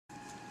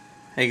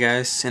Hey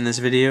guys, in this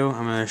video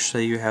I'm going to show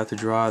you how to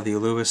draw the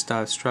Lewis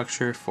dot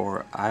structure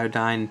for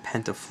iodine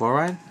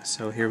pentafluoride.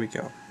 So here we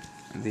go.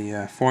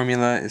 The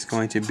formula is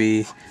going to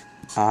be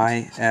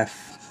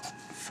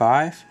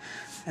IF5,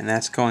 and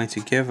that's going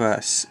to give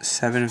us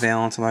 7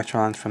 valence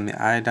electrons from the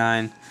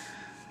iodine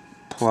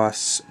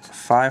plus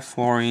 5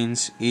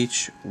 fluorines,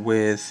 each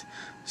with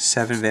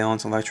 7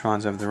 valence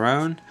electrons of their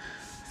own,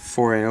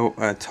 for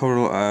a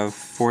total of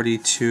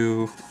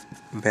 42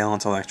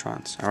 valence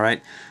electrons.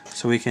 Alright,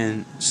 so we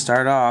can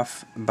start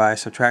off by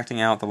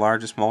subtracting out the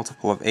largest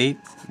multiple of 8,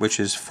 which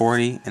is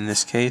 40 in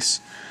this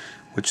case,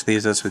 which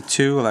leaves us with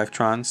 2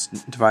 electrons.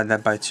 Divide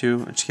that by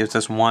 2, which gives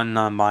us 1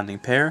 non-bonding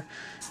pair.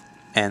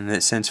 And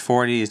that since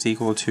 40 is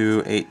equal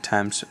to 8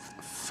 times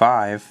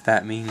 5,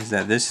 that means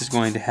that this is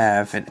going to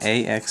have an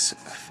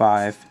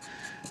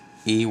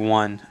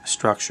AX5E1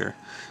 structure,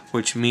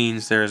 which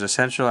means there is a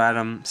central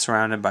atom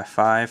surrounded by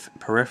 5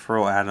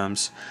 peripheral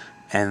atoms,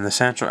 and the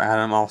central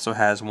atom also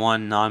has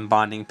 1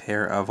 non-bonding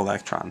pair of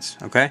electrons.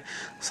 Okay,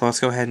 so let's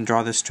go ahead and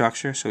draw this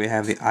structure. So we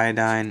have the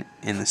iodine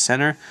in the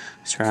center,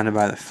 surrounded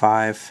by the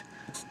 5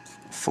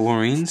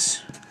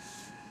 fluorines.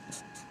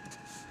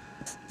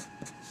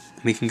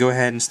 We can go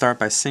ahead and start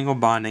by single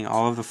bonding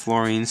all of the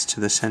fluorines to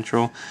the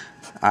central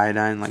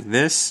iodine like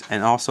this,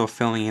 and also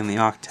filling in the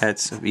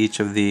octets of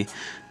each of the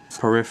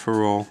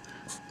peripheral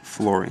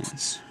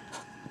fluorines.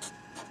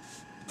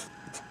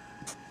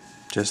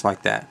 Just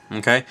like that.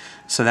 Okay,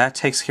 so that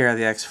takes care of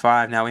the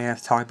X5. Now we have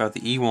to talk about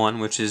the E1,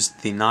 which is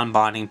the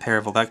non-bonding pair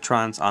of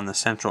electrons on the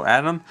central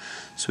atom.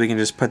 So we can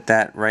just put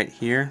that right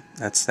here.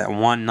 That's that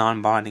 1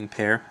 non-bonding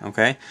pair.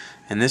 Okay,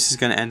 and this is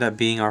going to end up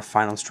being our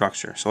final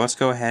structure. So let's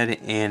go ahead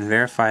and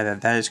verify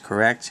that that is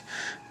correct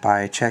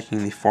by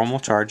checking the formal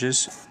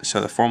charges.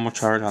 So the formal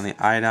charge on the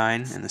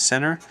iodine in the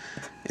center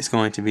is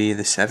going to be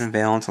the 7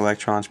 valence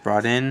electrons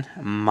brought in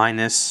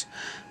minus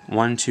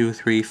 1, 2,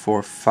 3,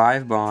 4,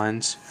 5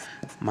 bonds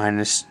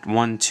minus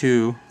 1,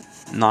 2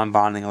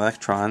 non-bonding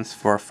electrons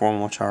for a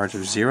formal charge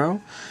of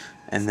 0,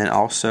 and then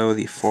also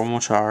the formal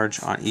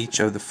charge on each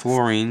of the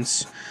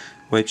fluorines,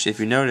 which, if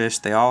you notice,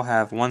 they all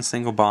have 1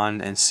 single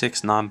bond and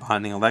 6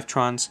 non-bonding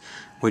electrons,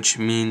 which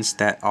means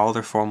that all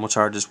their formal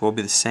charges will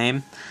be the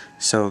same.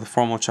 So the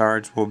formal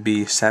charge will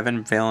be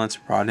 7 valence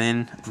brought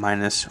in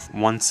minus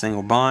 1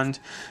 single bond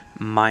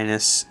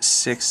minus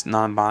 6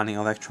 non-bonding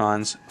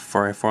electrons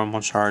for a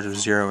formal charge of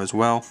 0 as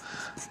well.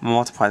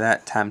 Multiply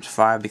that times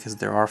 5 because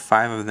there are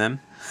 5 of them.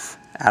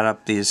 Add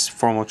up these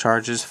formal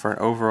charges for an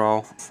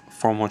overall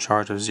formal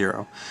charge of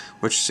 0,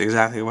 which is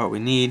exactly what we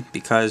need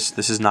because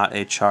this is not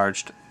a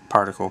charged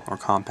particle or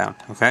compound.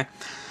 Okay.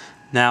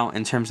 Now,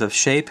 in terms of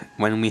shape,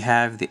 when we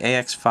have the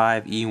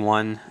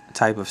AX5E1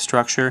 type of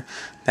structure,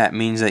 that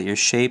means that your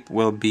shape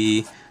will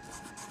be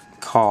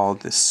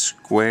called the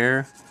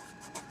square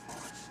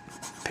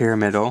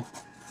pyramidal,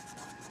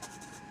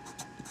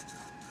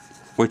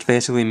 which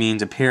basically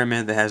means a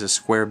pyramid that has a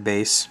square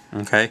base.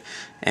 Okay,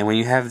 and when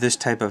you have this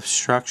type of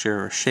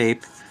structure or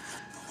shape,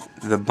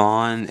 the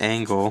bond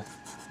angle,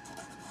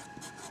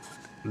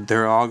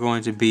 they're all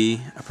going to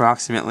be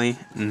approximately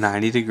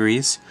 90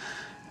 degrees.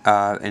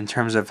 In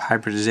terms of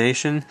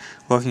hybridization,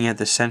 looking at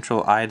the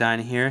central iodine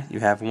here, you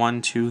have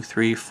 1, 2,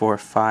 3, 4,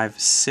 5,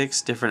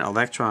 6 different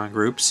electron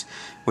groups,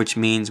 which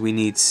means we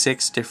need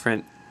 6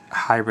 different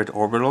hybrid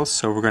orbitals.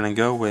 So we're going to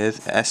go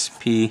with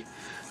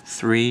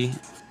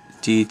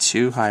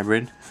sp3d2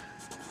 hybrid.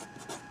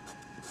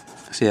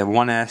 So you have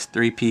 1s,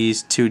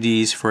 3p's,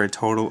 2d's for a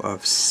total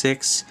of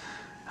 6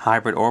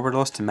 hybrid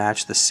orbitals to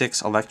match the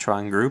 6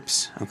 electron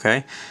groups.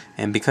 Okay,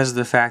 and because of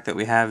the fact that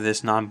we have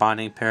this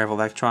non-bonding pair of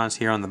electrons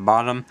here on the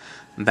bottom,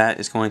 that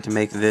is going to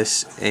make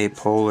this a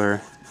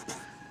polar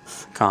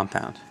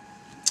compound.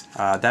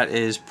 That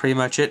is pretty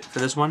much it for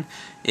this one.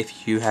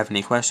 If you have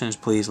any questions,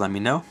 please let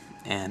me know,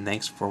 and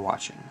thanks for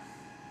watching.